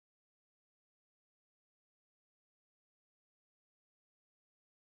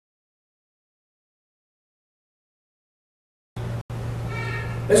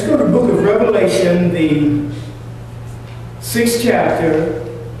Let's go to the book of Revelation, the 6th chapter,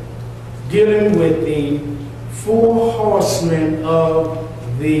 dealing with the 4 horsemen of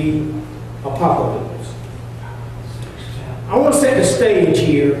the apocalypse. I want to set the stage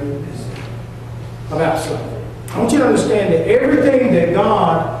here about something. I want you to understand that everything that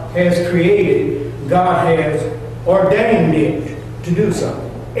God has created, God has ordained it to do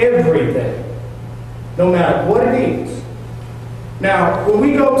something. Everything. No matter what it is. Now, when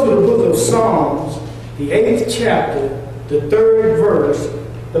we go to the book of Psalms, the 8th chapter, the 3rd verse,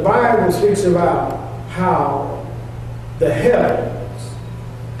 the Bible speaks about how the heavens,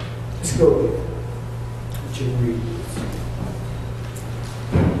 let's go with it. Let you read this.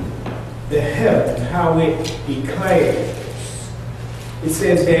 The heavens, how it declares. It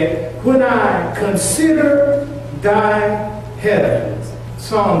says that when I consider thy heavens,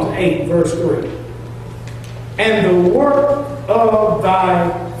 Psalms 8, verse 3, and the work of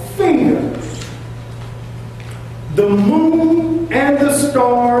thy fingers, the moon and the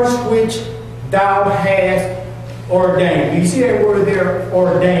stars which thou hast ordained. You see that word there,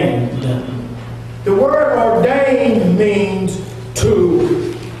 ordained. The word ordained means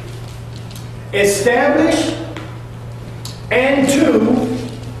to establish and to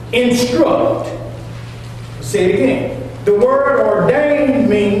instruct. Say it again. The word ordained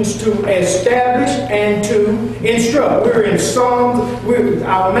means to establish and to instruct. We're in Psalms.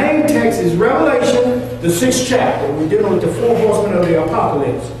 Our main text is Revelation, the 6th chapter. We're dealing with the 4 horsemen of the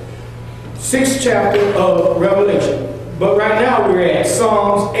apocalypse. 6th chapter of Revelation. But right now we're at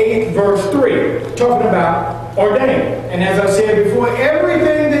Psalms 8, verse 3, talking about ordained. And as I said before,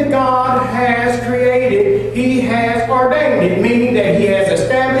 everything that God has created, He has ordained it, meaning that He has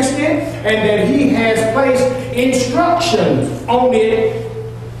established it and that He has placed instructions on it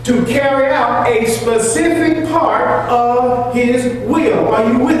to carry out a specific part of His will. Are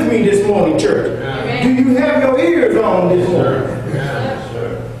you with me this morning, church? Yeah. Do you have your ears on this morning?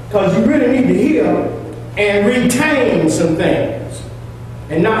 Because you really need to hear and retain some things.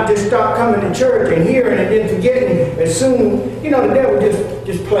 And not just start coming to church and hearing and then forgetting as soon. The devil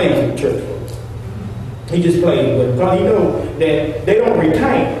just plays with church folks. He just plays with them. Because that they don't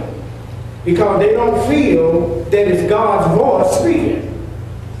retain it. Because they don't feel that it's God's voice speaking.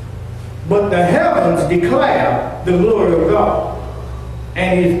 But the heavens declare the glory of God.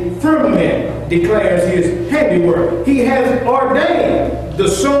 And His firmament declares His handiwork. He has ordained the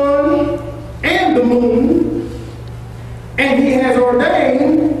sun and the moon. And He has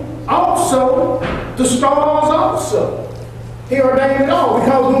ordained also the stars also. He ordained it all.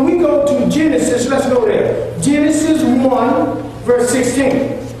 Because when we go to Genesis, let's go there. Genesis 1, verse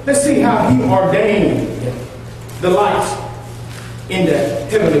 16. Let's see how He ordained the lights in the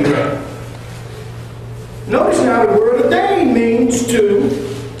heavenly realm. Notice now the word ordain means to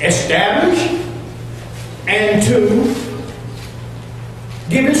establish and to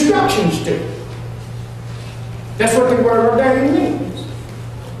give instructions to. That's what the word ordain means.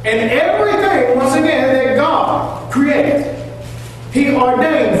 And everything, once again, that God created, He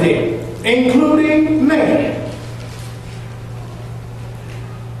ordains it, including man.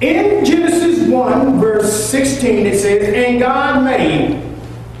 In Genesis 1, verse 16, it says, and God made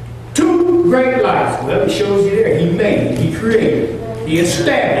 2 great lights. Well, it shows you there. He made, He created, He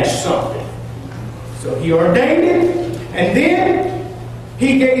established something. So He ordained it, and then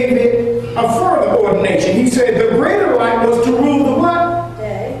He gave it a further ordination. He said the greater light was to rule the what?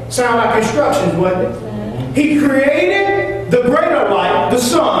 Day. Sound like instructions, wasn't it? Mm-hmm. He created the greater light, the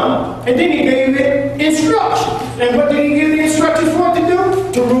sun, and then He gave it instructions. And what did He give the instructions for it to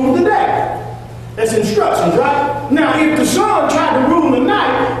do? To rule the day. That's instructions, right? Now, if the sun tried to rule the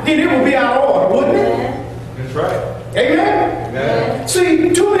night, then it would be out of order, wouldn't it? That's right. Amen? Amen.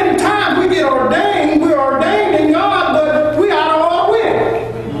 See, too many times we get ordained, we're ordained in God, but we out of order with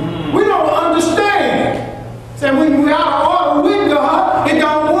it. We don't understand. So when we're out of order with God, it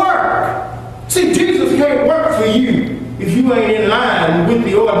don't work. See, Jesus can't work for you if you ain't in line with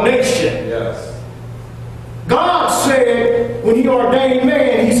the ordination. Yes. God said, when He ordained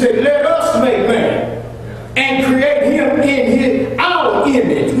man, He said, let us make man and create him in our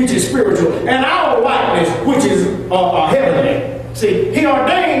image, which is spiritual, and our likeness, which is heavenly. See, He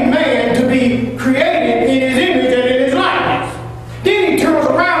ordained man to be created in His image and in His likeness. Then He turns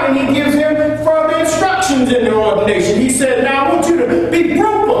around and He gives him further instructions in the ordination. He said, now I want you to be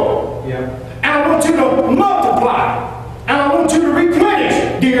fruitful. Yeah. And I want you to multiply. And I want you to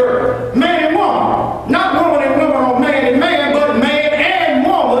replenish the earth. Man and woman. Not woman and woman or man and man, but man and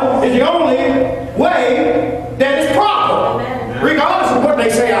woman is the only way that is proper. Amen. Regardless of what they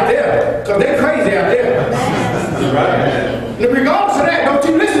say out there. Because they're crazy out there. Right. And regardless of that, don't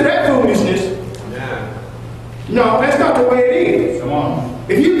Don't you listen to that foolishness. No, that's not the way it is. Come on.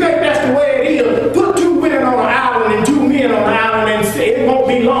 If you think that's the way it is, put 2 women on an island and 2 men on an island and say it won't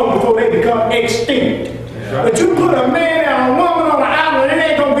be long before they become extinct. Yeah. But you put a man and a woman on an island, it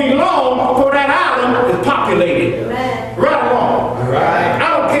ain't going to be long before that island is populated. Amen. Right or wrong? Right.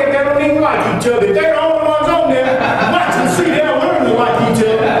 I don't care if they don't even like each other. If they're the only ones on there, watch and see they'll learn to like each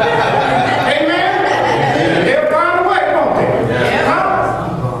other. Amen? They'll find a way, won't they? Yeah. Huh?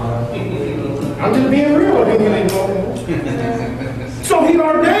 I'm just being real. So he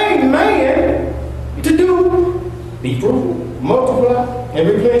ordained man to do, be fruitful, multiply, and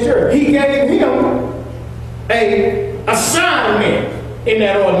replenish earth. He gave him a assignment in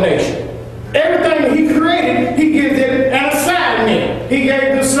that ordination. Everything that he created, he gives it an assignment. He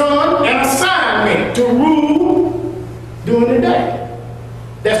gave the sun an assignment to rule during the day.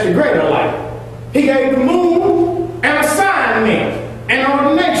 That's the greater light. He gave the moon an assignment, an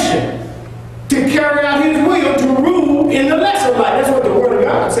ordination to carry out his will to rule in the lesser light. That's what the Word of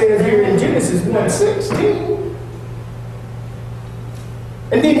God says here in Genesis 1:16.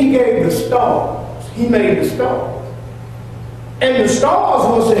 And then he gave the stars. He made the stars. And the stars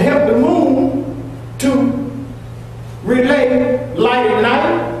was to help the moon to relay light at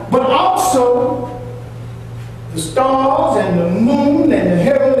night, but also the stars and the moon and the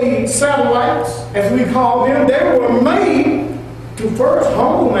heavenly satellites, as we call them, they were made to first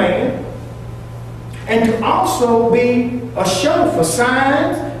humble man, and to also be a show for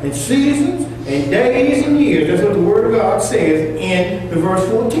signs and seasons and days and years. That's what the Word of God says in the verse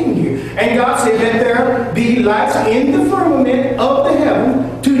 14 here. And God said, let there be lights in the firmament of the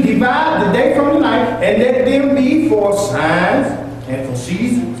heaven to divide the day from the night, and let them be for signs and for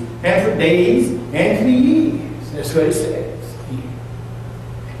seasons and for days and for years. That's what it says here.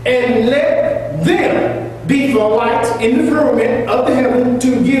 And let them be for lights in the firmament of the heaven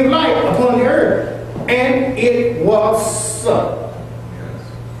to give light upon the earth. And it was so.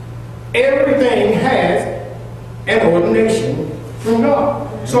 Everything has an ordination from God.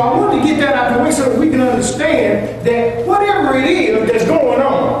 So I want to get that out of the way so that we can understand that whatever it is that's going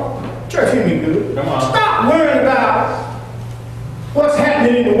on, church, hear me good. Come on. Stop worrying about what's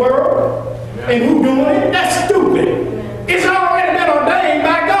happening in the world and who doing it. That's stupid. It's already been ordained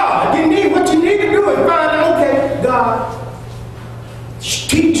by God. What you need to do is find out, okay, God,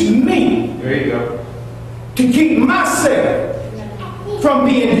 teach me There you go. to keep myself from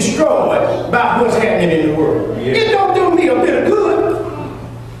being destroyed by what's happening in the world. Yeah. It don't do me a bit of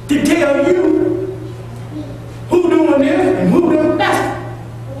good to tell you who doing this and who doing that.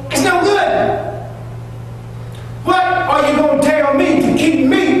 It's no good. What are you going to tell me to keep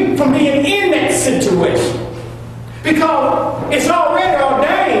me from being in that situation? Because it's already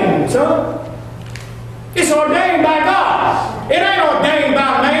ordained, son. It's ordained by God. It ain't ordained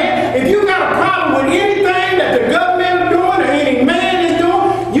by man. If you got a problem with anything that the government is doing or any man is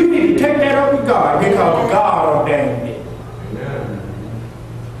doing, you need to take that up with God because God ordained it.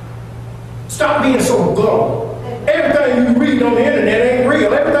 Stop being so gullible. Everything you read on the internet ain't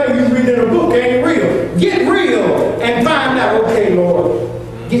real. Everything you read in a book ain't real. Get real and find out, okay, Lord,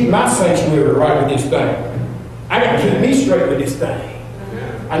 get my sanctuary right with this thing. I got to keep me straight with this thing.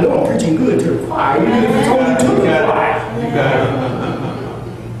 I know I'm preaching good to the choir, even if it's only to the choir. You got it.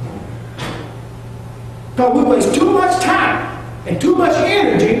 Because we waste too much time and too much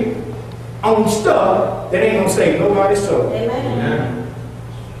energy on stuff that ain't going to save nobody's soul. Amen.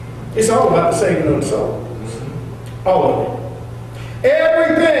 It's all about the saving of the soul. All of it.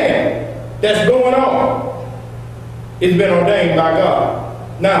 Everything that's going on has been ordained by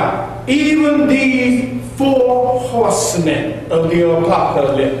God. Now, even these 4 horsemen of the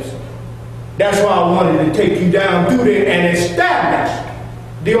apocalypse. That's why I wanted to take you down through there and establish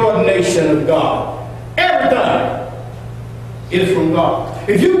the ordination of God. Everything is from God.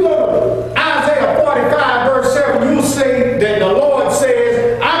 If you go to Isaiah 45 verse 7, you'll see that the Lord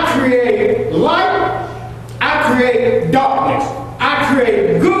says, I create light, I create darkness, I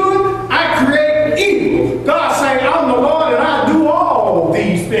create good, I create evil. God saying, I'm the Lord and I do all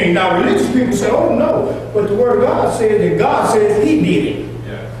these things. Now religious people say, oh no. But the Word of God says that God says He did it.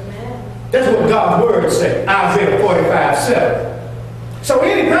 Yeah. That's what God's Word says. Isaiah 45:7. So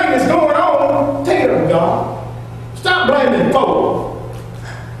anything that's going on, take it up, God. Stop blaming folks.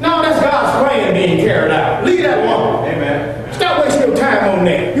 No, that's God's plan being carried out. Leave that alone. Amen. Stop wasting your time on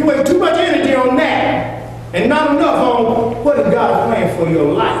that. You waste too much energy on that and not enough on what is God's plan for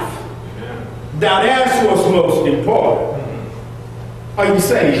your life. Now that's what's most important. Are you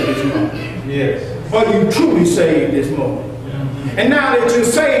saved this morning? Yes. Are you truly saved this morning? And now that you're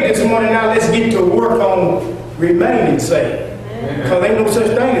saved this morning, now let's get to work on remaining saved. Because ain't no such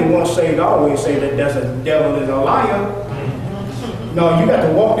thing as once saved, always saved. That's a devil is a liar. No, you got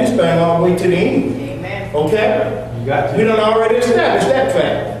to walk this thing all the way to the end. Amen. Okay? You got We to. done already established that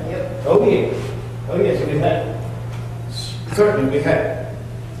fact. Yep. Oh yeah. Oh yes, we have. Certainly we have.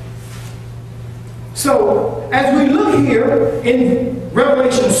 So, as we look here in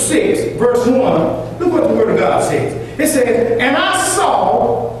Revelation 6, verse 1, look what the Word of God says. It says, and I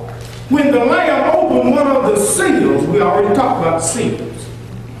saw when the Lamb opened one of the seals, we already talked about seals,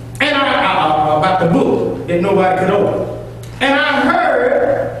 and about the book that nobody could open. And I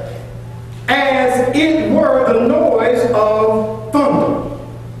heard as it were the noise of thunder.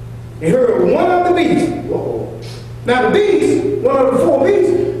 You heard one of the beasts. Whoa. Now the beasts, one of the four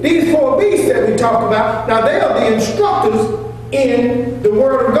beasts, these four beasts that we talked about, now they are the instructors in the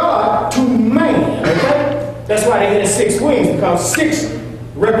Word of God to man. Okay? That's why they had 6 wings, because 6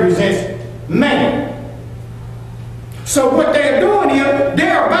 represents man. So what they're doing here,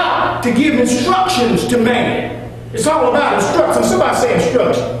 they're about to give instructions to man. It's all about instructions. Somebody say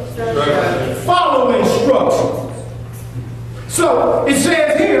instructions. Follow instructions. So it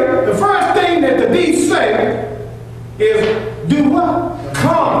says here, the first thing that the beast say is do what?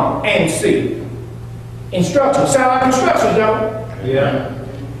 Come and see. Instructions. Sound like instructions, don't it? Yeah.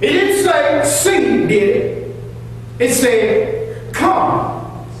 It didn't say see, did it? It said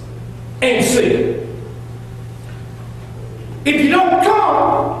come and see. If you don't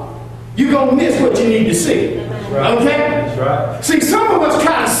come, you're going to miss what you need to see. Right. Okay? That's right. See, some of us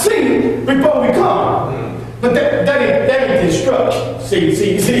try to see before we come. But that ain't the instruction.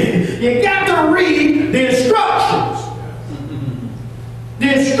 See. You got to read the instructions.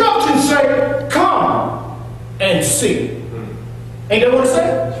 The instructions say, come and see. Ain't that what it says?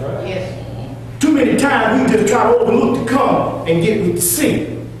 That's right. Yes. Too many times we just try to overlook the come and get with the see.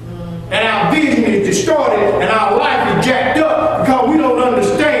 And our vision is distorted and our life is jacked up because we don't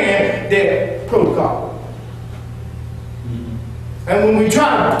understand that protocol. And when we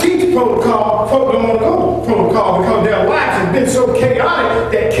try to teach protocol, folks don't want to go protocol because their lives have been so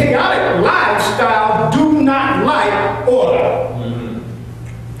chaotic that chaotic lifestyles do not like order.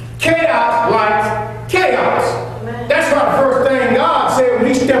 Chaos likes chaos. That's why the first thing God said when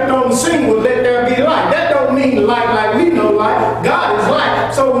he stepped on the scene was let there be light. That don't mean light like we know light. God is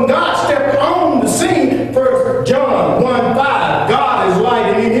light. So when God stepped on the scene, 1 John 1:5, God is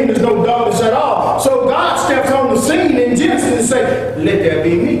light and in him there's no darkness at all. So God steps on the scene in Genesis and say, let there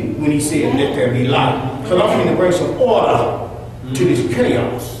be me, when he said, let there be light. So I'm going to bring some order to this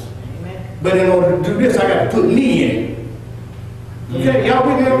chaos. Amen. But in order to do this, I got to put me in. Okay, y'all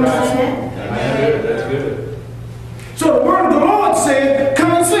with me on this? That's good. That's good. So the word of the Lord said,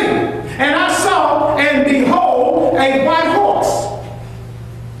 come and see. And I saw and behold a white horse.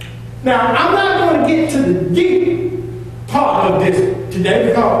 Now, I'm not going to get to the deep part of this today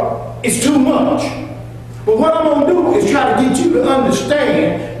because it's too much. But what I'm going to do is try to get you to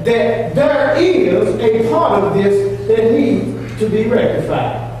understand that there is a part of this that needs to be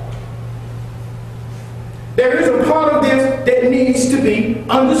rectified. There is a part of this that needs to be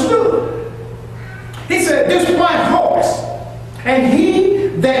understood. He said, this white horse, and he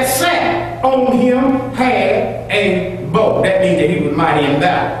that sat on him had a bow. That means that he was mighty in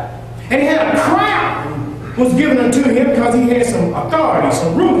battle. And he had a crown was given unto him because he had some authority,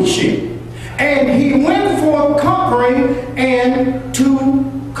 some rulership. And he went forth conquering and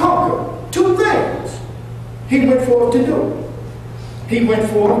to conquer. 2 things he went forth to do. He went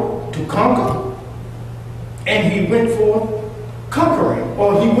forth to conquer, and he went forth conquering.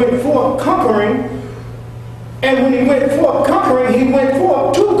 Or he went forth conquering, and when he went forth conquering, he went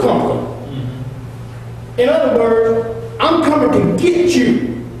forth to conquer. In other words, I'm coming to get you.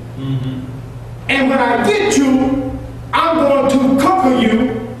 And when I get you, I'm going to conquer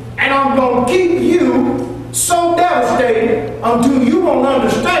you, and I'm going to keep you so devastated until you won't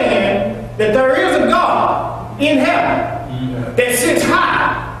understand that there is a God in heaven that sits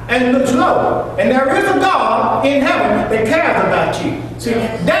high and looks low. And there is a God in heaven that cares about you. See,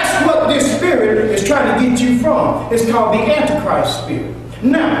 that's what this spirit is trying to get you from. It's called the Antichrist spirit.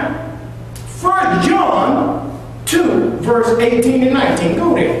 Now, 1 John 2, verse 18 and 19.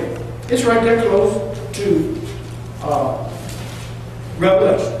 Go there. It's right there close to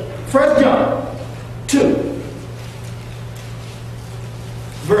Revelation. 1 John 2,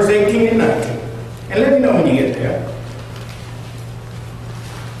 verse 18 and 19. And let me know when you get there.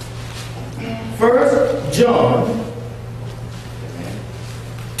 1 John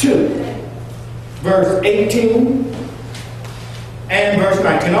 2, verse 18 and verse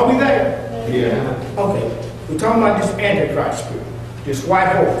 19. Are we there? Yeah. Okay. We're talking about this Antichrist spirit, this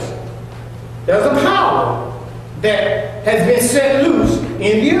white horse. There's a power that has been set loose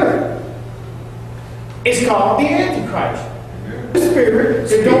in the earth. It's called the Antichrist. The spirit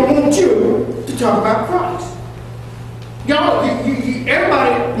that don't want you to talk about Christ. Y'all,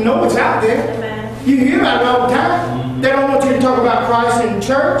 everybody know what's out there. Amen. You hear about it all the time. They don't want you to talk about Christ in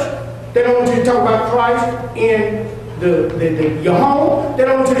church. They don't want you to talk about Christ in your home. They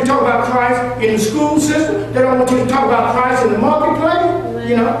don't want you to talk about Christ in the school system. They don't want you to talk about Christ in the marketplace.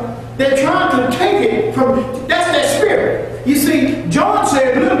 You know, they're trying to take it from, that's that spirit. You see, John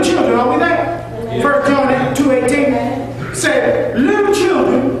said, little children, are we there? 1 John 2:18 said, little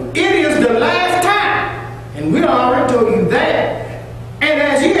children, it is the last time. And we done already told you that. And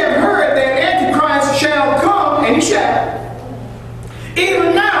as ye have heard that Antichrist shall come, and he shall.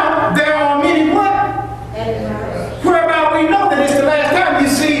 Even now, there are many what? Whereby we know that it's the last time. You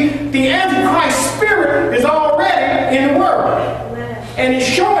see, the Antichrist spirit is already in the world. And it's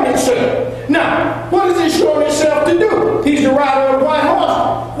showing itself. Now, what is it showing itself to do? He's the rider of the white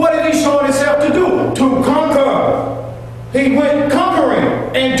horse. What is he showing himself to do? To conquer. He went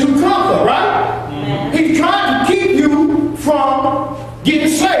conquering and to conquer, right? He's trying to keep you from getting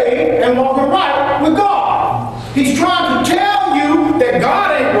saved and walking right with God. He's trying to tell you that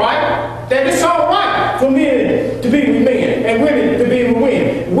God ain't right, that it's all right for men to be with men and women to be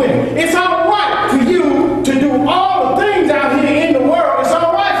with women. It's all right for you to do all the things out here in the world. It's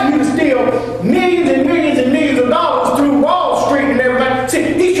all right for you to steal millions and millions and millions of dollars through Wall Street and everything.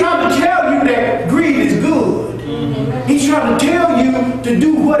 See, he's trying to tell you that greed is good. He's trying to tell you to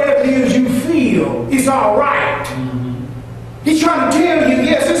do whatever it is you feel. It's all right. He's trying to tell you,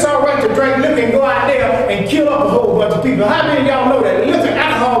 yes, it's all right to drink liquor and go out there and kill up a whole bunch of people. How many of y'all know that liquor,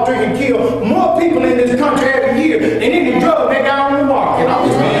 alcohol, drinking kill more people in this country every year than any drug they got on the market? I'm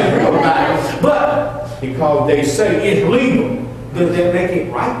just being real about it. But because they say it's legal, does that make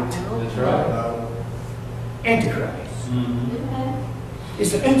it right? That's right. Antichrist.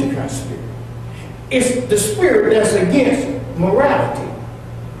 It's the Antichrist spirit. It's the spirit that's against morality.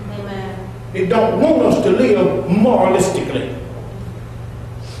 Amen. It don't want us to live moralistically.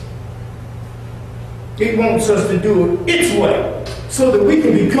 It wants us to do it its way so that we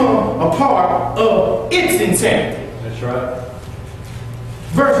can become a part of its insanity. That's right.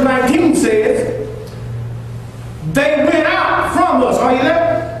 Verse 19 says, they went out from us. Are you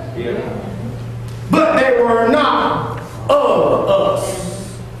there? Yeah. But they were not of us.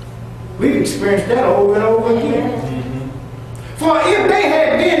 We've experienced that over and over again. For if they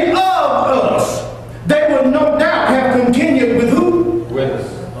had been of us, they would no doubt have continued with who? With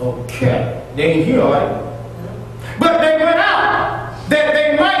us. Okay. They ain't here, right? But they went out, that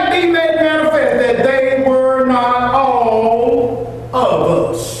they might be made manifest, that they were not all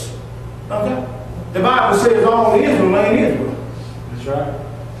of us. Okay? The Bible says all Israel ain't Israel. That's right.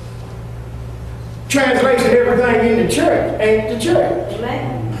 Translation, everything in the church ain't the church.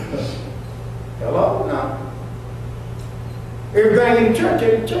 Amen. Hello? No. Everything in the church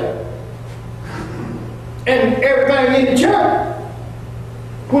ain't the church. And everything in the church,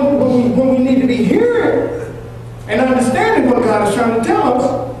 when we need to be hearing and understanding what God is trying to tell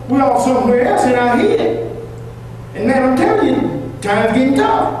us, we're all somewhere else in our head. And man, I'm telling you, time's getting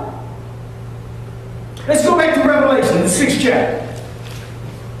tough. Let's go back to Revelation, the 6th chapter.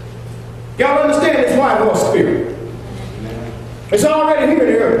 Y'all understand this white horse spirit? It's already here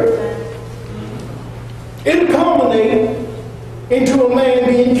in the earth. It'll culminate into a man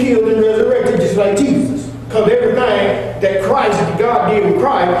being killed and resurrected just like Jesus. Because everything that Christ, God did with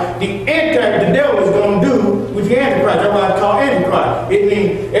Christ, the devil is going to do with the Antichrist. That's why it's called Antichrist. It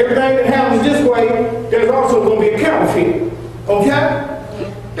means everything that happens this way, there's also going to be a counterfeit.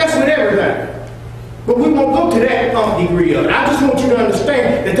 Okay? That's with everything. But we won't go to that degree of it. I just want you to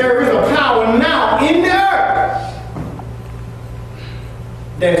understand that there is a power now in the earth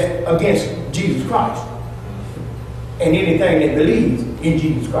that's against Jesus Christ and anything that believes in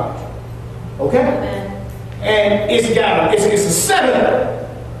Jesus Christ. Okay? Amen. And it's a setup.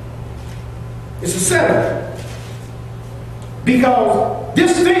 It's a setup. Because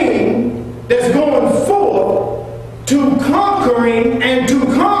this thing that's going forth to conquering and to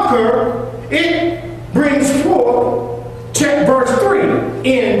conquer, it brings forth, check verse 3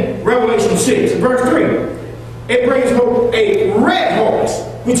 in Revelation 6, verse 3. It brings forth a red horse,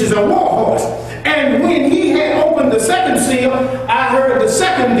 which is a war horse. And when he had opened the second seal, I heard the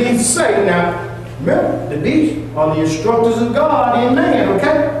second beast say, now, remember, the beast are the instructors of God in man,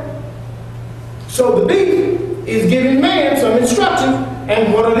 okay? So the beast is giving man some instructions.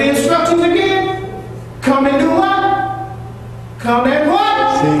 And what are the instructions again? Come and do what? Come and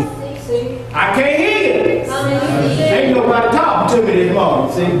what? See. I can't hear you. Come and see. Ain't nobody talking to me this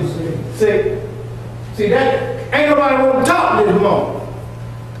morning. See that? Ain't nobody want to talk this morning.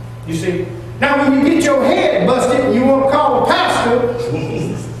 You see? Now when you get your head busted and you want to call a pastor,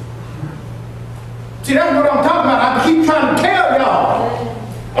 see, that's what I'm talking about. I keep trying to tell y'all.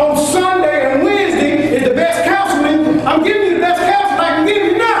 On Sunday and Wednesday is the best counseling. I'm giving you the best counseling I can give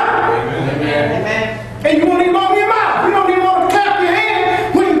you now. Amen. And you won't even open your mouth. You don't even want to clap your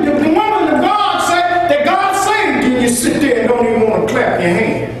hand when the woman of God said that God saved you. You sit there and don't even want to clap your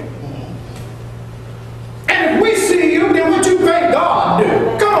hand. And if we see you, then what you think God do?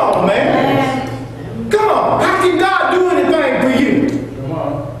 Come on, man. Come on. How can God do anything for you? Come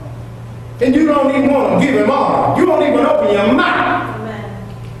on. And you don't even want to give him honor. You don't even open your mouth.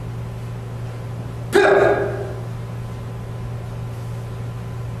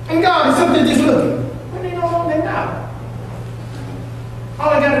 And God is up there just looking. When they don't open their mouth. All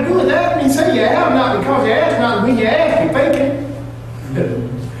I got to do is ask me and say you have not because you ask not. When you ask, you're faking.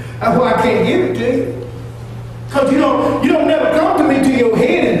 That's why I can't give it to you. Because you don't never come to me till your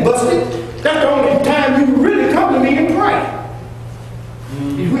head is busted. That's the only time you really come to me and pray.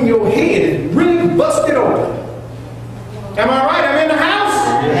 Is when your head is really busted open. Am I right? I'm in the house?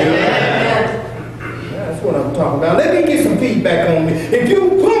 That's what I'm talking about. Let me get some feedback on me. If you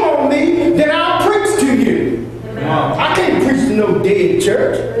pull on me, then I'll preach to you. I can't preach to no dead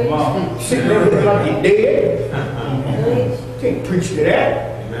church. Sitting there looking like you're dead. Can't preach to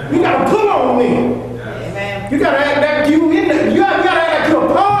that. You gotta pull on me. You gotta act like you in there. You gotta act like you're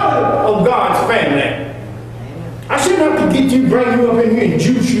a part of God's family. I shouldn't have to get you, bring you up in here and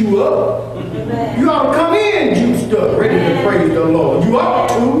juice you up. You ought to come in juiced up, ready to praise the Lord. You ought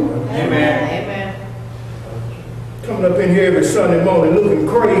to. Amen. Coming up in here every Sunday morning looking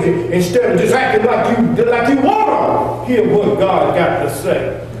crazy instead of just acting like you want to hear what God got to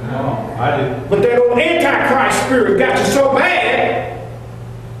say. No, I didn't. But that old Antichrist spirit got you so bad,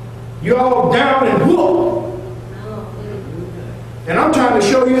 you're all down and whooped. And I'm trying to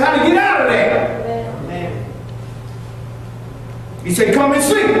show you how to get out of there. He said, come and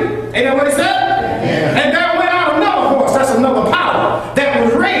see. Ain't that what he said? Yeah. And there went out another horse. That's another power. That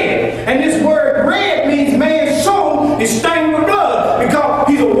was red. And this word red means man's soul is stained with blood because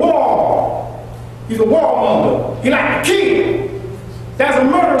he's a war. He's a warmonger. He like to kill. There's a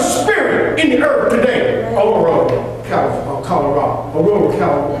murderous spirit in the earth today. Aurora, Colorado. Aurora,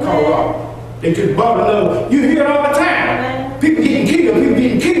 Colorado. They just bubble up. You hear it all the time. People getting killed. People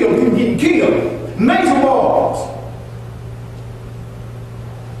getting killed. People getting killed. Major wars.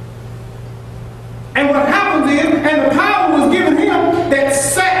 And what happens is, and the power was given him that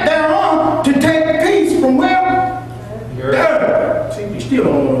sat thereon to take peace from where? The earth. See, you still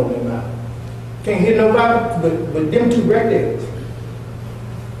don't know what I'm about. Can't hear nobody but them two right there.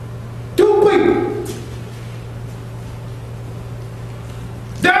 Two people.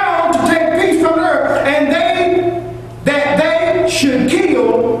 Down to take peace from the earth, and they should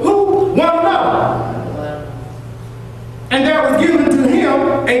kill who? One another. And there was given to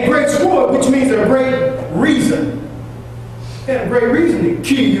him a great sword, which means a great reason. And a great reason to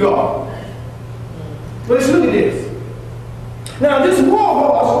kill you all. But let's look at this. Now this war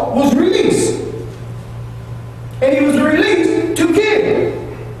horse was released. And he was released to kill.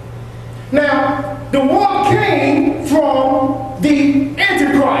 Now, the war came from the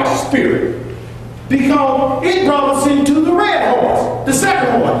Antichrist spirit. Because it brought us into the red horse, the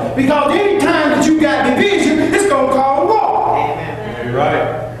second one. Because any time that you got division, it's going to cause war. Amen.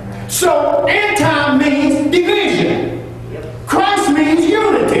 Right. So, anti means division. Christ means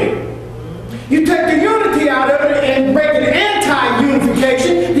unity. You take the unity out of it and break it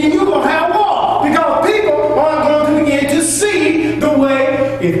anti-unification, then you're going to have war. Because people are going to begin to see the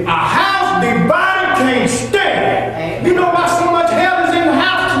way if a house divided can't stand. You know why so much hell is in the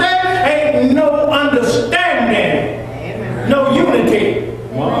house today? Ain't no understanding. No unity.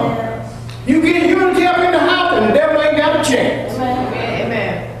 Wow. You get unity up in the house and the devil ain't got a chance.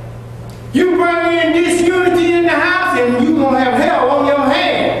 You bring in disunity in the house and you're going to have hell on your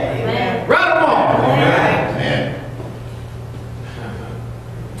hand. Right or wrong?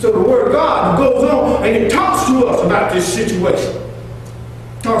 So the word of God goes on and it talks to us about this situation.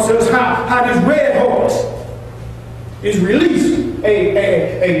 Talks to us how this red horse is released,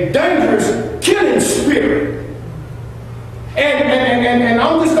 a dangerous killing spirit. And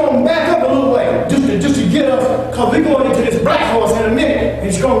I'm just going to back up a little way just to get us, because we're going into this black horse in a minute. And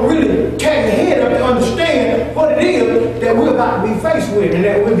it's going to really tear your head up to understand what it is that we're about to be faced with and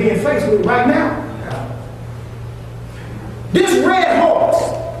that we're being faced with right now. This red horse.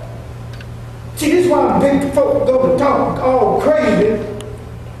 See, this is why big folk go to talk all crazy.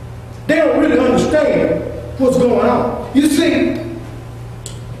 They don't really understand what's going on. You see,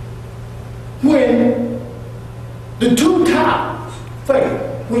 when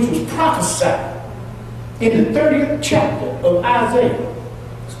prophesied in the 30th chapter of Isaiah,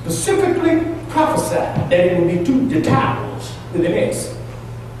 specifically prophesied that it would be two, the towers with an S.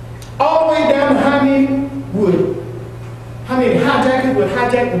 All the way down to how many hijackers would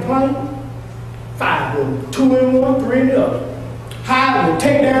hijack the plane? 5 of them, 2 in one, 3 in the other. How it would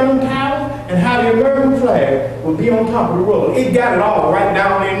take down the towers, and how the American flag would be on top of the road. It got it all right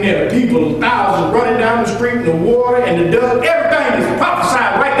down in there. People, thousands running down the street, and the water and the dust, everything is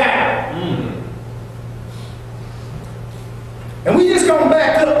prophesied right now. And we just gonna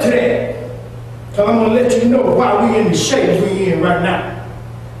back up to that. So I'm gonna let you know why we in the shape we in right now.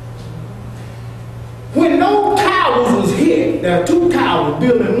 When those towers was hit, there are 2 towers,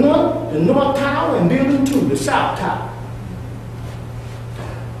 building 1, the north tower, and building 2, the south tower.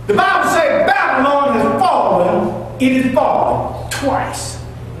 The Bible says Babylon has fallen, it has fallen twice.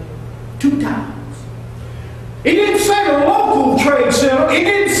 2 times. It didn't say the local trade center, it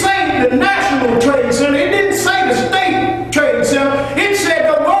didn't say the national trade center, it didn't say the state trade center, it said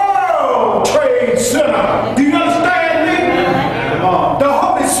the world trade center. Do you understand me? The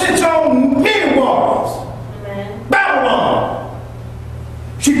hope sits on many walls. Babylon.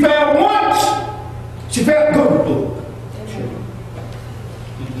 She fell once, she fell good.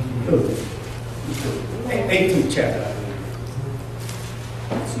 18th chapter.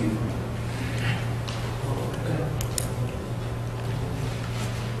 Excuse me.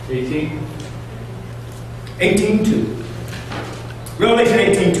 18? 18:2. Revelation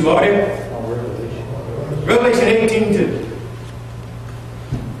 18:2. Are there? Revelation 18:2.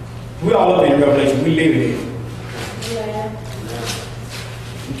 We all up in Revelation. We live in it.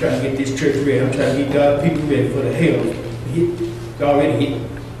 I'm trying to get this church ready. I'm trying to get God's people ready for the hell. It's already hit.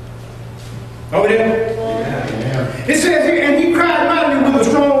 Over there? Yeah. It says here, and he cried mightily with a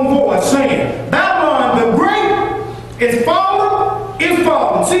strong voice, saying, Babylon the great is fallen,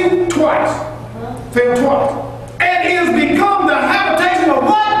 see, twice. Fell twice. And is become the habitation of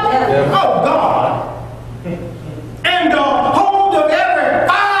what? Oh, God. And the hold of every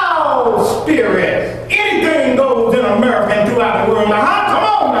foul spirit. Anything goes in America and throughout the world. Now, come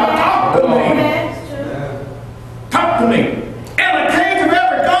on now, talk to me. Talk to me. And the cage of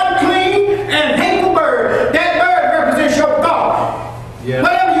every unclean and hateful bird. That bird represents your thought. Yeah.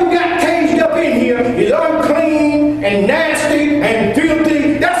 Whatever you got caged up in here is unclean and nasty and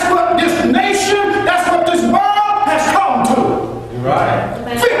filthy. That's what this nation, that's what this world has come to. You're right.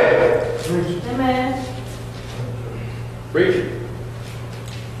 Filth. Amen. Preach it.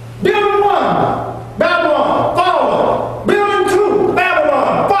 Building 1, Babylon, fallen. Building 2,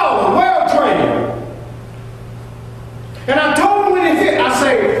 Babylon, fallen. World trade. And I told him when it hit, I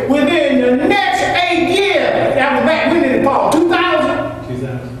say, within the next 8 years, that was back when did it fall? 2000?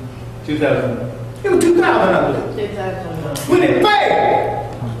 2000. It was 2000, I believe. 2001. When it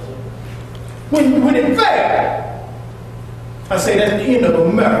failed, when it failed, I say that's the end of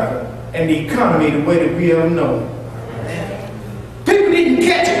America and the economy the way that we ever know it. People didn't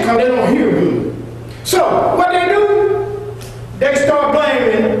catch it because they don't hear good. So what they do, they start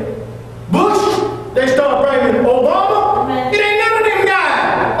blaming Bush, they start blaming Obama. It ain't none of them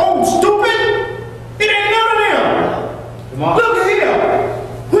guys. Oh, stupid. It ain't none of them. Come on. Look here.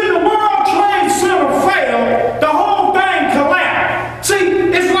 When the World Trade Center failed, the whole thing collapsed. See,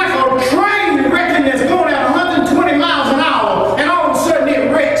 it's like a train wrecking that's going at 120 miles an hour, and all of a sudden it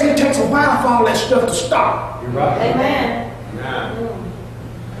wrecks. It takes a while for all that stuff to stop. You're right. Amen.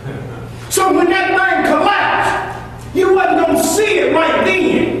 So when that thing collapsed, you wasn't going to see it right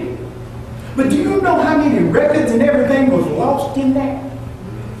then. But do you know how many records and everything was lost in that?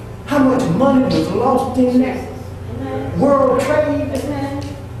 How much money was lost in that? Amen. World trade? Amen.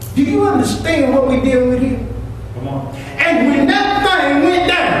 Do you understand what we're dealing with here? Come on. And when that thing went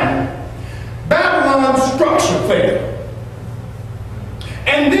down, Babylon's structure fell.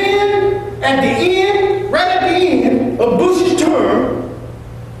 And then, at the end, right at the end of Bush's term,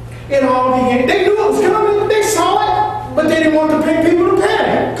 it all began. They knew it was coming. They saw it, but they didn't want to pay people to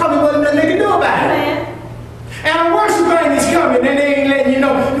panic because there wasn't nothing they could do about it. Amen. And the worst thing is coming, and they ain't letting you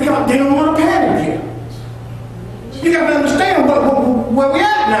know because they don't want to panic here. You got to understand where we're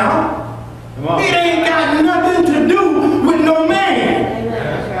at now. Come on. It ain't got nothing to do with no man. Amen.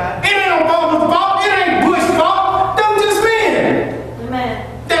 That's It ain't Obama's fault. It ain't Bush's fault. Them just men right. Amen.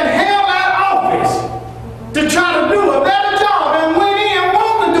 that held that office to try to do a better job and went in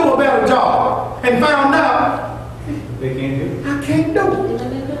wanting to do a better job and found out They can't do it. I can't do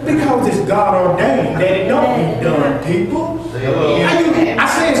it because it's God ordained that it don't be done, people. Hello. How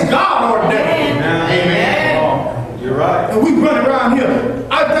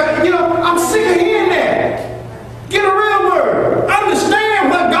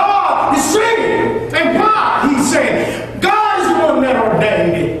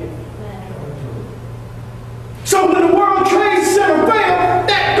ordained it. So when the World Trade Center fell,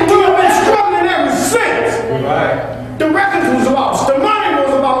 the world been struggling ever since. Right. The records was lost. The money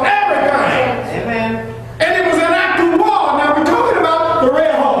was about everything. Amen. And it was an act of war. Now we're talking about the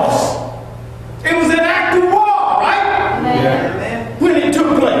Red Horse. It was an act of war, right? Amen. When it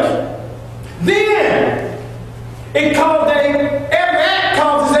took place. Then it caused every act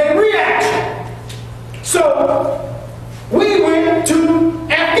causes a reaction. So we went to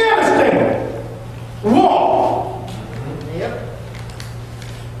Afghanistan. War. Yep.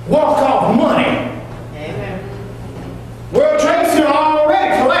 War cost money. Amen. World Trade Center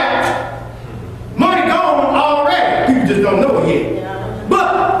already collapsed. Money gone already. People just don't know it yet.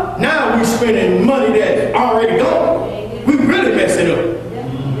 But now we're spending money that's already gone. We really messed it up.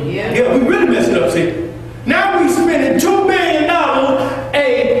 Yeah. Yeah, we really messed it up, see. Now we spending $2 billion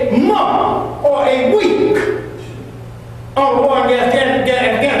a month or a week on the war in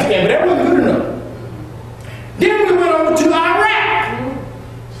Afghanistan, but that wasn't good enough. Then we went over to Iraq,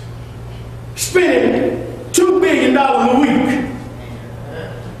 spending $2 billion a week.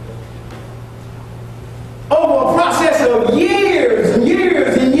 Over a process of years and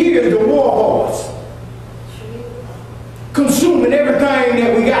years and years, the war horse, consuming everything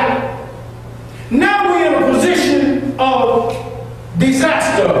that we got. Now we're in a position of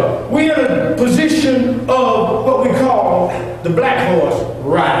disaster. We're in a position of what we call the black horse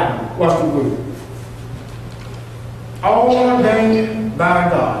riding. Watch the word. All ordained by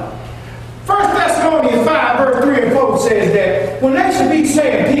God. 1 Thessalonians 5, verse 3 and 4 says that when they shall be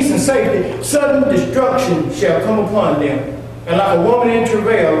saying peace and safety, sudden destruction shall come upon them. And like a woman in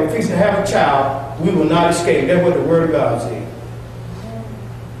travail, fixing to have a child, we will not escape. That's what the word of God says.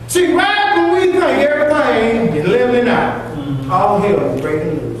 See, right when we think everything is leveling out, all hell is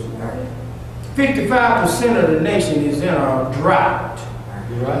breaking loose. 55% of the nation is in a drought.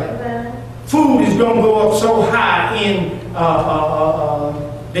 You're right. Amen. Food is going to go up so high in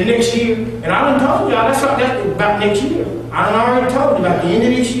the next year. And I done told y'all that's about next year. I done already told you about the end of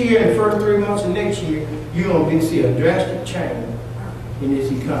this year and the first 3 months of next year, you're going to see a drastic change in this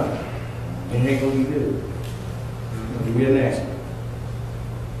economy. And it ain't going to be good. It's going to be real nasty.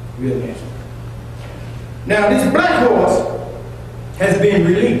 Real nasty. Now, this black horse has been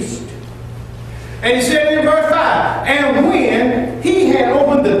released. And he said in verse 5, and when he had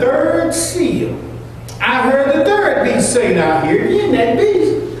opened the third seal, I heard the third beast say, now here again, that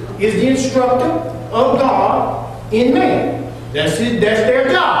beast is the instructor of God in man. That's their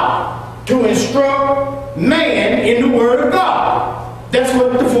job, to instruct man in the word of God. That's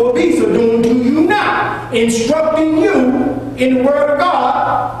what the 4 beasts are doing to you now, instructing you in the word of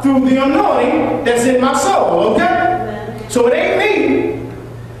God through the anointing that's in my soul, okay? Amen. So it ain't me,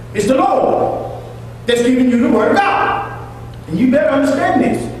 it's the Lord that's giving you the word of God. And you better understand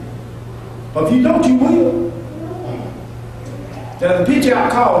this. But if you don't, you will. There's a picture I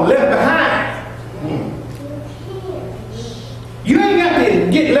call Left Behind. You ain't got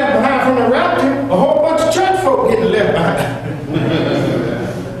to get left behind from the rapture. A whole bunch of church folk getting left behind.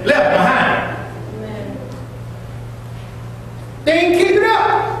 Left behind. Amen. They ain't keep it up.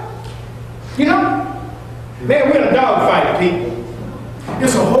 You know? Man, we're in a dogfight, people.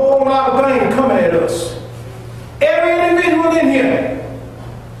 There's a whole lot of things coming at us. Every individual in here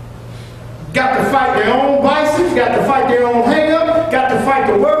got to fight their own vices, got to fight their own hang-up, got to fight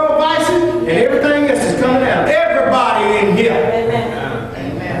the world vices, and everything else is coming out. Everybody in here.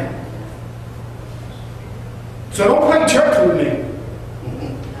 Amen. Amen. So don't play church with me.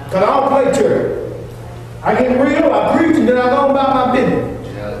 Because I don't play church. I get real, I preach, and then I go about my business.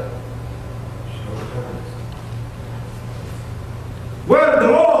 Word of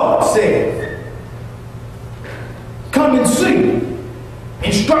the Lord says, come and see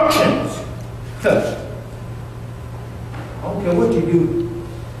instructions. I don't care what you do.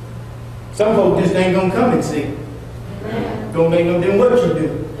 Some folks just ain't gonna come and see. Amen. Don't make no difference what you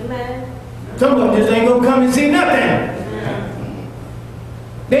do. Amen. Some of them just ain't gonna come and see nothing. Amen.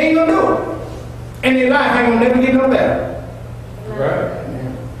 They ain't gonna do it. And their life ain't gonna never get no better. Right.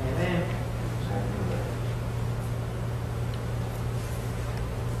 Amen.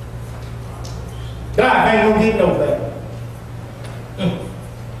 Life ain't gonna get no better.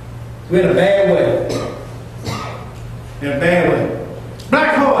 We're in a bad way. In a bad way.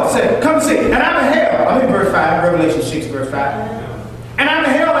 Black horse said, come see. And I'm in hell. I'm in verse 5, Revelation 6, verse 5. And I'm in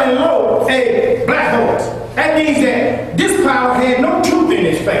hell and lo, a black horse. That means that this power had no truth in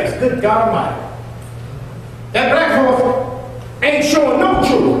his face. Good God Almighty. That black horse ain't showing no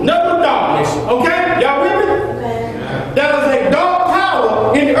truth, no darkness. Okay? Y'all with me? Amen. There is a dark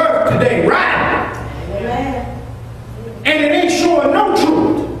power in the earth today, right? Amen. And it ain't showing no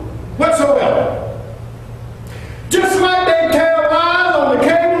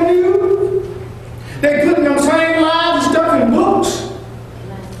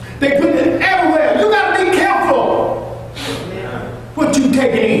you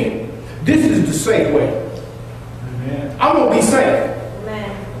taking in. This is the safe way. Amen. I'm going to be safe.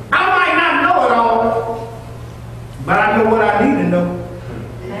 Amen. I might not know it all, but I know what I need to know.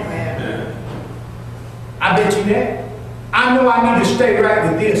 Amen. I bet you that. I know I need to stay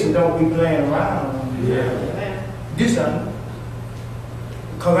right with this and don't be playing around. Amen. This I know.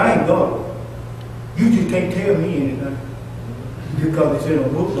 Because I ain't God. You just can't tell me anything. Because it's in a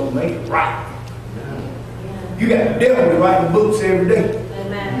book, don't make it right. You got the devil writing books every day.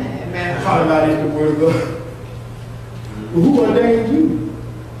 Amen. Amen. Talking about it, the word of God. Well, who ordained you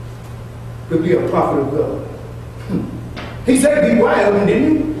to be a prophet of God? He said be wise, didn't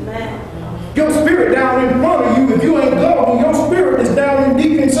he? Amen. Your spirit down in front of you, if you ain't God, when your spirit is down in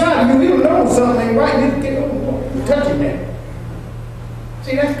deep inside of you, he'll know something ain't right. You're touching that.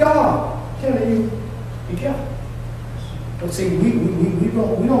 See, that's God telling you, be careful. But see, we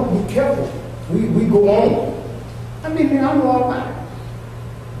don't be careful. We go on. I mean, I know all about it.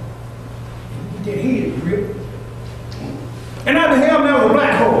 That he is real. And out of hell there was a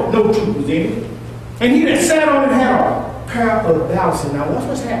black hole, no truth was in it. And he that sat on it had a pair of balances. Now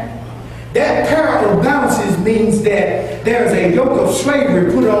what's happening? That pair of balances means that there's a yoke of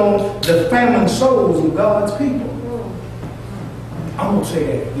slavery put on the famine souls of God's people. I'm going to say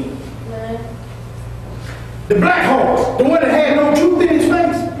that again. The black horse, the one that had no truth in his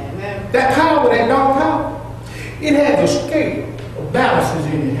face, that power, that dark power, it has a scale of balances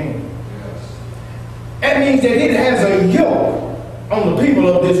in its hand. That means that it has a yoke on the people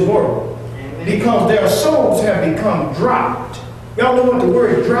of this world because their souls have become dropped. Y'all know what the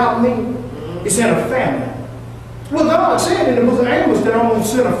word drop means? It's in a famine. Well, God said in the book of Amos that I'm going to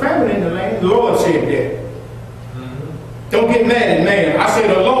send a famine in the land. The Lord said that. Don't get mad at man. I said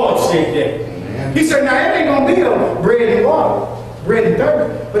the Lord said that. He said, now it ain't going to be of bread and water, bread and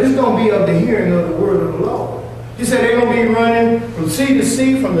dirt, but it's going to be of the hearing of the word of the Lord. He said they're going to be running from sea to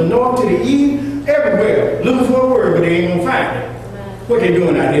sea, from the north to the east, everywhere, looking for a word, but they ain't going to find it. What they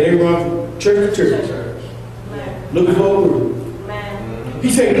doing out here? They run from church to church, looking for a word. He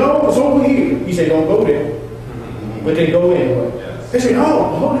said, no, it's over here. He said, don't go there. But they go anyway. They said,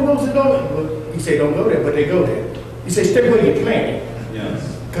 oh, the Holy Ghost is going. He said, don't go there, but they go there. He said, stay where you planted.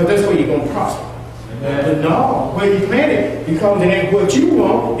 Because that's where you're going to prosper. But no, where you planted, because it ain't what you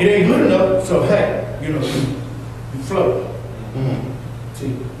want, it ain't good enough, so hey, you float. See,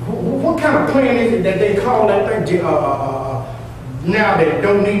 what kind of plant is it that they call that thing, now that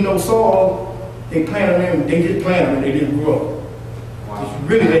don't need no soil, they plant them, they just plant them and they didn't grow. It's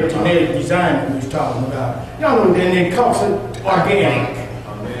really that genetic design that we was talking about. Y'all know that they cost it organic.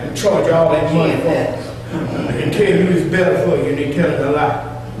 And charge all that money for it. And tell you it's better for you, and they tell it a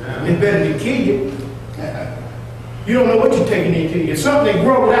lie. It's better to kill you. You don't know what you're taking into you. If something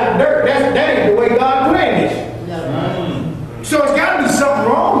grows out of dirt, that ain't the way God planned it. So it's got to be something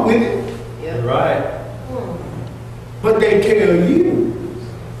wrong with it. Right. But they tell you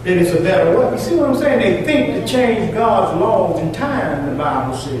that it's a better way. You see what I'm saying? They think to change God's laws in time, the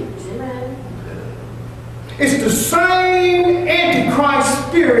Bible says. It's the same Antichrist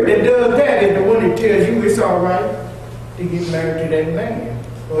spirit that does that is the one that tells you it's all right to get married to that man.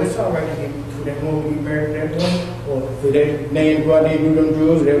 Or it's all right to get for that woman to get married to that woman. Or for that man to go out there and do them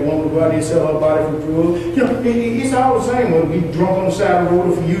drugs, or that woman to go out there and sell her body for drugs. You know, it's all the same. Whether be drunk on the side of the road,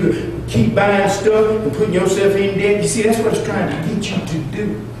 or for you to keep buying stuff and putting yourself in debt. You see, that's what it's trying to get you to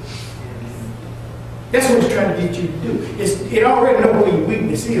do. That's what it's trying to get you to do. It already knows where your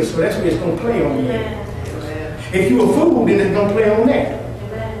weakness is, so that's where it's going to play on you. If you're a fool, then it's going to play on that.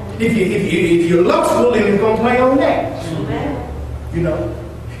 If you're lustful, then it's going to play on that. You know.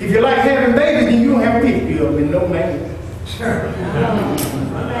 If you like having babies, then you don't have pity of them, no man.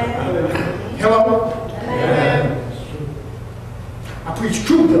 Hello? I preach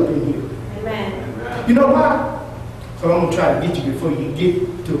truth up in here. You know why? So I'm going to try to get you before you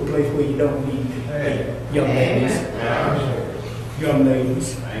get to a place where you don't need young ladies. Young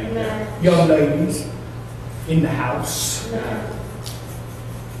ladies. Young ladies in the house.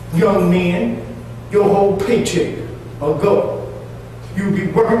 Young men, your whole paycheck will go. You'll be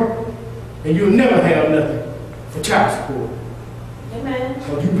working and you'll never have nothing for child support.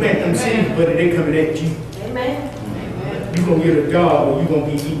 So you plant them seeds, but they coming at you. You're going to get a job or you're going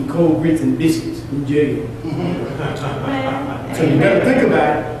to be eating cold grits and biscuits in jail. So you better think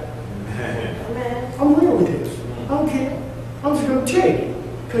about it. I'm real with this. I don't care. I'm just going to tell you.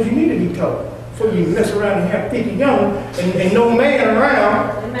 Because you need to be told. Before you mess around and have 50 young and no man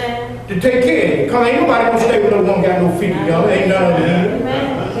around to take care of you. Because ain't nobody going to stay with no one got no 50 young. Ain't none of them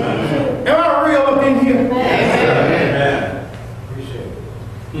here. Am I real up in here? Appreciate it.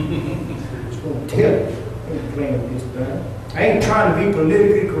 Just going to tell you. I'm playing with this thing. I ain't trying to be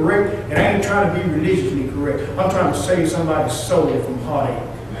politically correct, and I ain't trying to be religiously correct. I'm trying to save somebody's soul from heartache.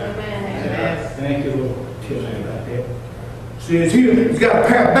 Amen. Thank you, Lord. Tell me about that. See, it's here. He's got a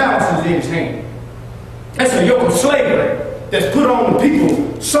pair of balances in his hand. That's a yoke of slavery that's put on the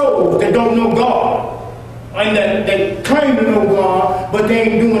people's souls that don't know God. And that they claim to know God, but they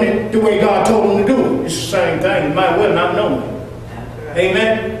ain't doing it the way God told them to do it. It's the same thing. You might well not know it.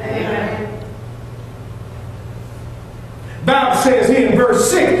 Amen? Amen. Bible says here in verse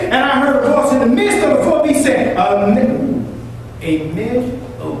 6, and I heard a voice in the midst of the floor be saying, a measure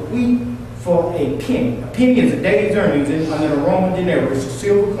of wheat for a penny. A penny is a day's earnings in a Roman denarius, it's a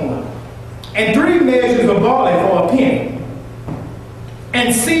silver coin. And 3 measures of barley for a penny.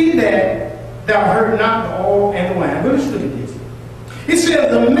 And see that thou hurt not the oil and the wine. But let's look at this. It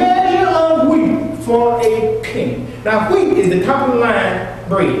says a measure of wheat for a penny. Now wheat is the top of the line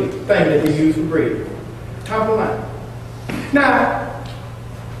bread, thing that they use for bread. Top of the line. Now,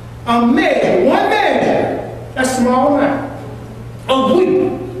 a measure, one measure, that's a small amount, of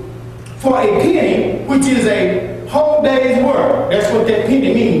wheat for a penny, which is a whole day's work. That's what that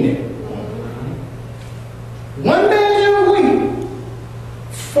penny means there. One measure of wheat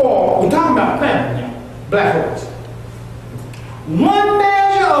for, we're talking about family now, black folks. One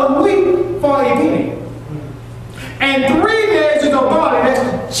measure of wheat for a penny. And 3 measures of barley,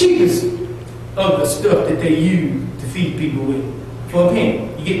 that's the cheapest of the stuff that they use to feed people with, for a penny.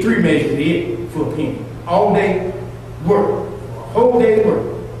 You get 3 measures of it for a penny. All day work, a whole day's work.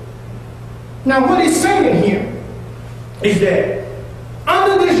 Now what he's saying here is that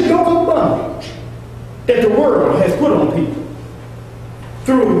under this yoke of bondage that the world has put on people,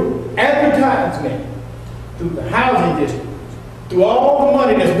 through advertisement, through the housing district, through all the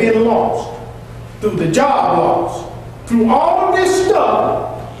money that's being lost, through the job loss, through all of this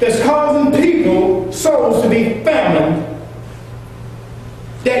stuff that's causing people souls to be famine,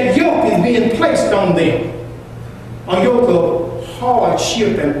 that yoke is being placed on them. A yoke of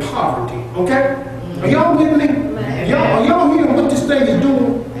hardship and poverty. Okay? Are y'all with me? Are y'all hearing what this thing is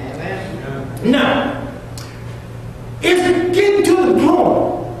doing? Amen. Now, it's getting to the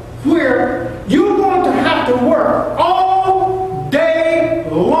point where you're going to have to work all day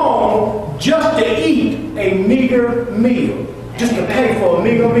long just to eat a meager meal, just to pay for a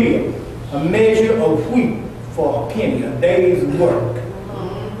meager meal. A measure of wheat for a penny, a day's work.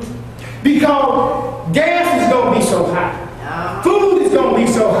 Because gas is going to be so high, food is going to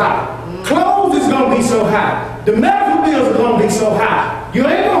be so high, clothes is going to be so high, the medical bills are going to be so high. You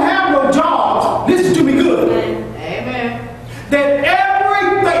ain't going to have no jobs. Listen to me good. Amen. That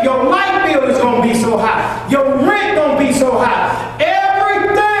everything, your light bill is going to be so high, your rent going to be so high,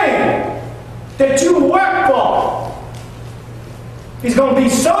 everything that you work for is going to be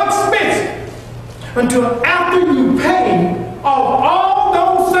so expensive until after you pay off all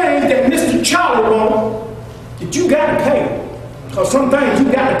those things that Mr. Charlie wants, that you got to pay. Because some things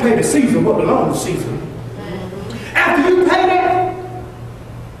you got to pay to Caesar what belongs to Caesar. After you pay that,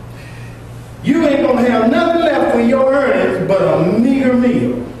 you ain't going to have nothing left for your earnings but a meager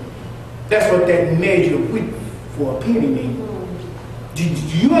meal. That's what that measure of wheat for a penny means. Do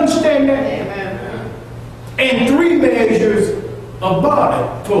you understand that? Amen. And 3 measures of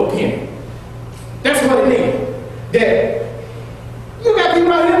barley for a penny. That's what it means. That you got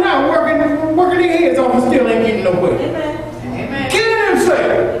people out here now working their heads off and still ain't getting nowhere. Amen. Get in and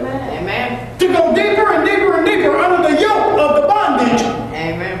say, Amen. to go deeper and deeper and deeper under the yoke of the bondage.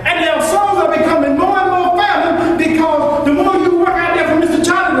 Amen. And their souls are becoming more and more famine because the more you work out there for Mr.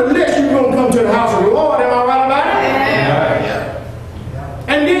 Charlie, the less you're going to come to the house of the Lord. Am I right about it? Amen.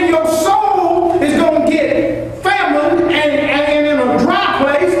 And then your soul is going to get famine and in a dry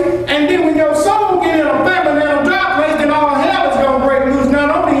place. And then when your soul gets in a famine and a dry place, then all hell is going to break loose, not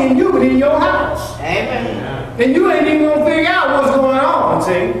only in you, but in your house. Amen. And you ain't even going to figure out what's going on,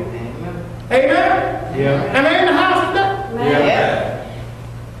 see? Amen. Amen? Yeah. Am I in the house today? Yeah.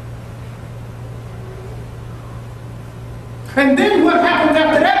 And then what happens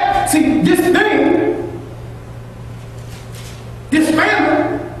after that? See, this thing, this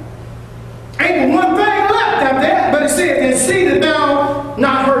family, ain't one thing left after that, but it says, and see that thou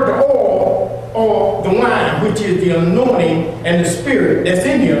not hurt the oil or the wine, which is the anointing and the spirit that's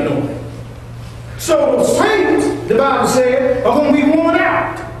in the anointing. So the saints, the Bible said, are going to be worn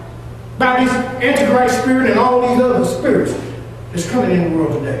out by this Antichrist spirit and all these other spirits that's coming in the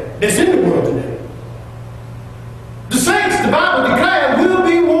world today, that's in the world today. The saints, the Bible declares, will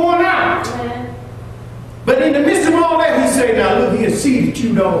be worn out. But in the midst of all that, he said, now look here, see that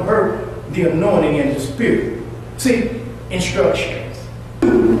you don't hurt the anointing and the spirit. See, instructions.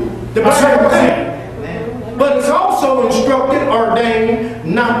 The Bible says, but it's also also instructed, ordained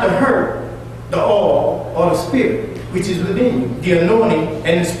not to hurt the oil or the spirit, which is within you, the anointing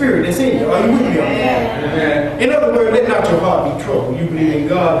and the spirit that's in you. Are you with me on that? Amen. In other words, let not your heart be troubled. You believe in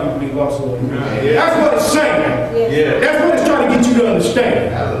God, you believe also in me. That's what it's saying. Yeah. That's what it's trying to get you to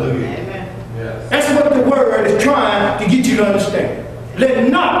understand. Hallelujah. Amen. Yes. That's what the word is trying to get you to understand. Let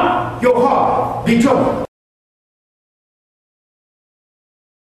not your heart be troubled.